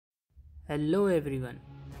Hello everyone,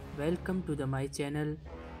 welcome to my channel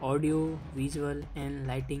Audio, Visual and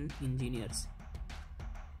Lighting Engineers.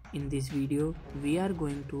 In this video, we are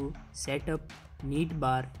going to set up neat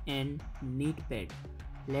bar and neat pad.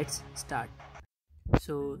 Let's start.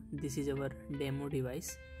 So this is our demo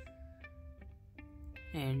device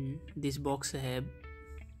and this box have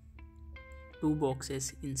two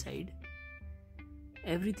boxes inside.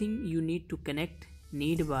 Everything you need to connect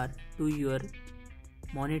neat bar to your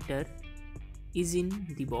monitor is in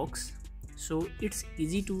the box, so it's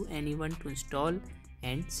easy to anyone to install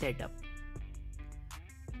and set up.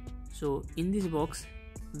 So in this box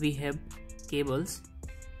we have cables,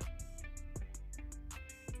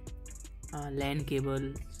 LAN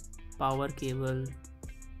cable, power cable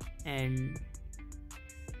and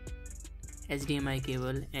HDMI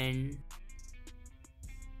cable and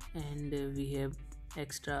we have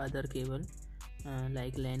extra other cable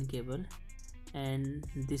like LAN cable, and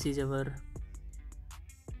this is our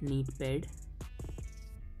neat pad.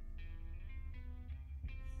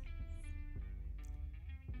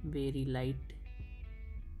 Very light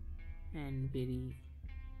and very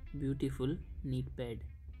beautiful neat pad.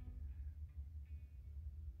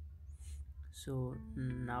 So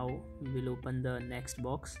now we'll open the next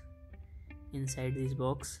box. Inside this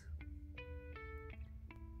box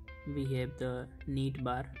we have the neat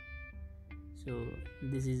bar. So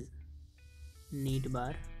this is neat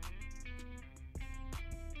bar.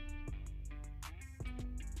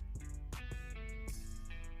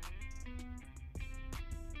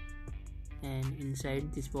 And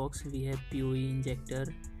inside this box we have PoE injector.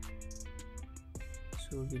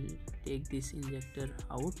 So we'll take this injector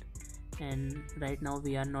out, and right now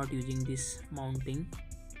we are not using this mounting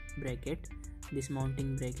bracket. This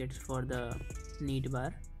mounting bracket for the neat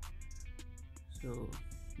bar. So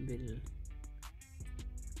we'll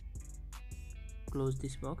close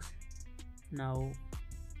this box. Now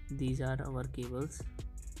these are our cables.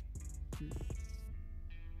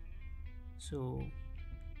 So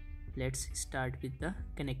let's start with the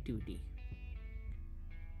connectivity.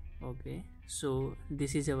 Okay, so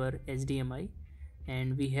this is our HDMI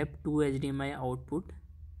and we have two HDMI output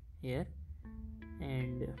here,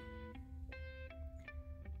 and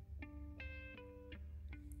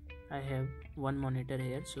I have one monitor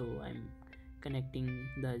here, so I'm connecting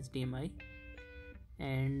the HDMI.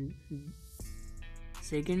 And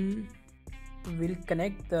second, we'll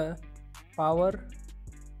connect the power.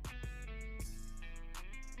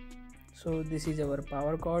 So this is our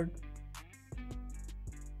power cord.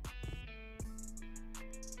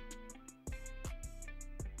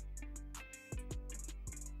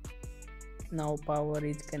 Now power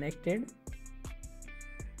is connected,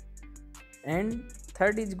 and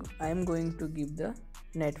third is I am going to give the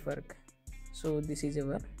network. So this is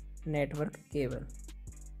our network cable.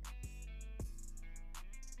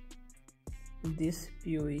 This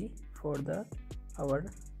PoE for the our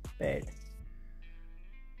pad.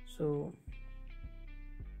 So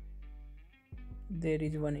there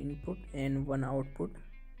is one input and one output,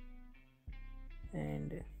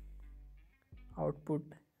 and output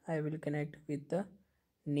I will connect with the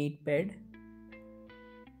neat pad.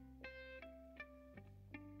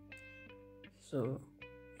 So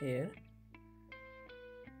here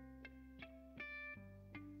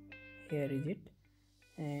is it,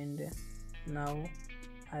 and now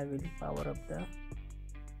I will power up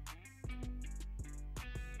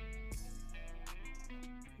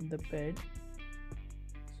the pad.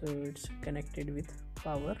 So it's connected with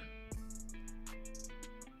power,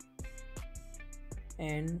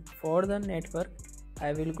 and for the network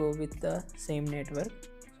I will go with the same network.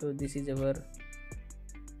 So this is our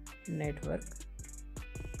network.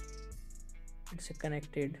 It's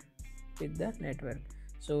connected with the network.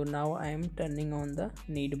 So now I am turning on the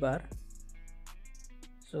neat bar.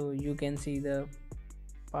 So you can see the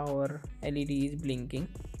power LED is blinking,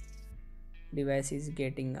 device is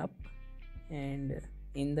getting up, and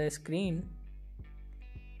in the screen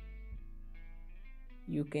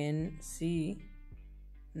you can see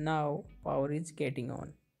now power is getting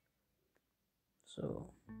on. So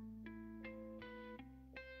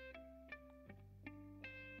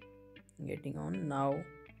getting on now,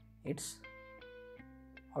 it's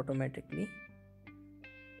automatically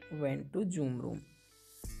went to zoom room.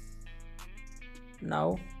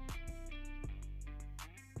 Now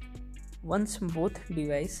once both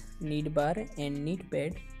device neat bar and neat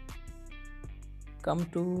pad come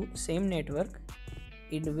to same network,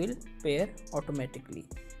 it will pair automatically.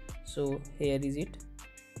 So here is it.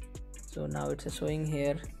 So now it's showing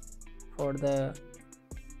here for the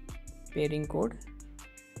pairing code.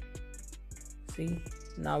 See,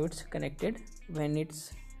 now it's connected. When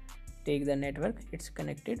it's take the network, it's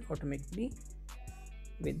connected automatically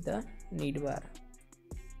with the need bar.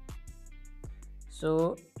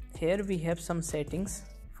 So here we have some settings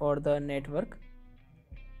for the network.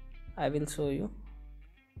 I will show you.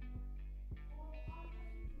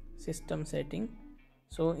 System setting.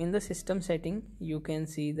 So in the system setting you can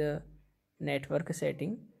see the network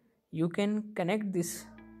setting. You can connect this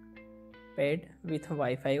pad with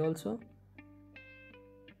Wi-Fi also.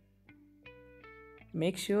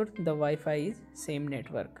 Make sure the Wi-Fi is same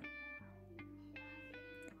network.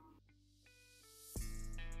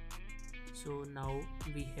 So now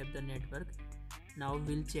we have the network. Now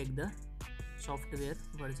we'll check the software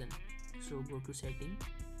version. So go to setting,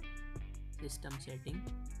 system setting,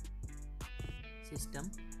 system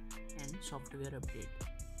and software update.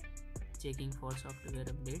 Checking for software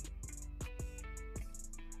update.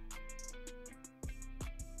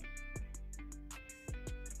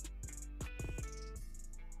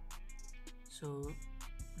 So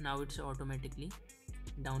now it's automatically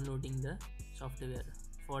downloading the software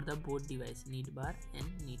for the both device, need bar and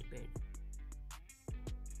need pad.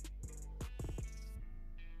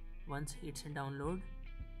 Once it's download,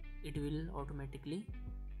 it will automatically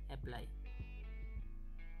apply.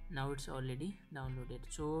 Now it's already downloaded.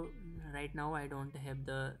 So right now I don't have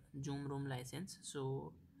the Zoom Room license,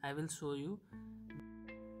 so I will show you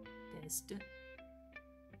test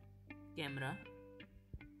camera.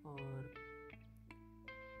 Or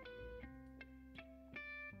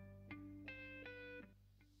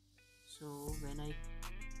so when I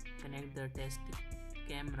connect the test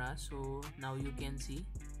camera, so now you can see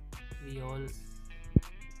we all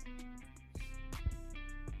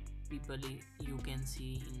people you can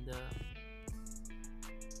see in the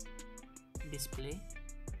display.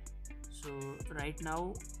 So right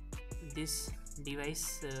now this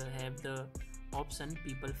device have the option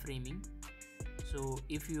people framing. So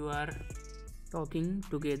if you are talking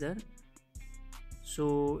together,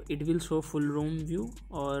 so it will show full room view,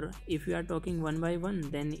 or if you are talking one by one,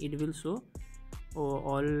 then it will show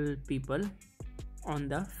all people on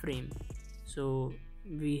the frame. So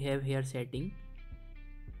we have here setting,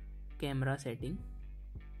 camera setting.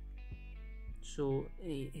 So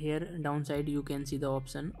here downside you can see the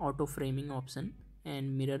option auto framing option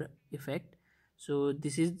and mirror effect. So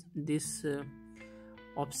this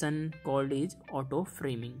option called is auto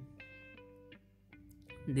framing.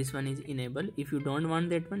 This one is enable. If you don't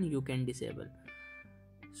want that one, you can disable.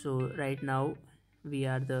 So right now we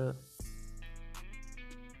are the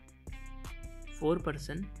 4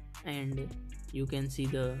 person, and you can see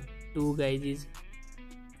the 2 guys is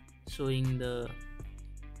showing the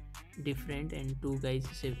different and 2 guys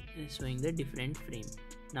showing the different frame.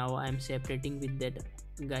 Now I am separating with that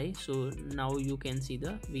guy, so now you can see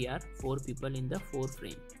we are 4 people in the 4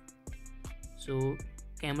 frame. So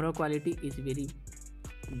camera quality is very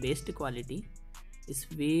best quality, it's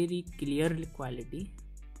very clear quality.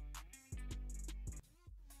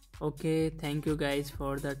 Okay, thank you guys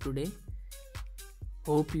for the today.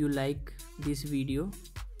 Hope you like this video.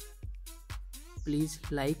 Please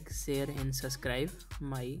like, share and subscribe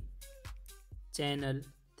my channel.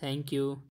 Thank you.